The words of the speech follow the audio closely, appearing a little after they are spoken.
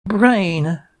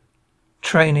Brain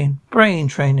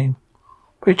training.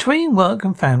 Between work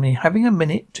and family, having a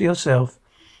minute to yourself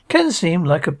can seem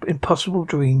like an impossible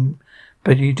dream,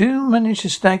 but you do manage to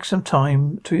snag some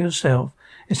time to yourself.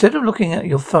 Instead of looking at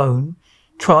your phone,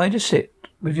 try to sit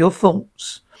with your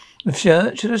thoughts.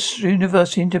 Research at a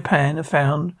university in Japan have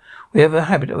found we have a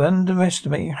habit of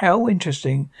underestimating how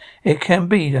interesting it can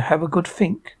be to have a good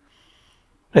think.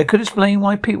 They could explain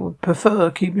why people prefer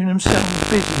keeping themselves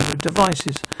busy with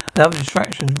devices and other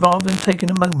distractions rather than taking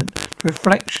a moment to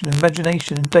reflection and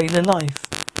imagination in daily life.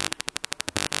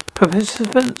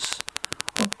 Participants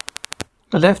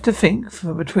are left to think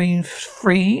for between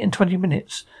 3 and 20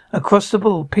 minutes. Across the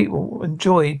board, people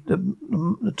enjoyed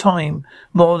the time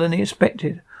more than they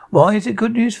expected. Why is it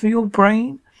good news for your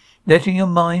brain? Letting your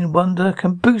mind wander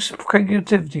can boost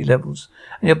creativity levels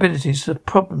and your abilities to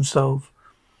problem solve.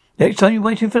 Next time you're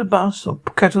waiting for the bus or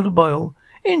kettle to boil,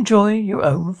 enjoy your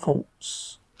own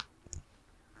thoughts.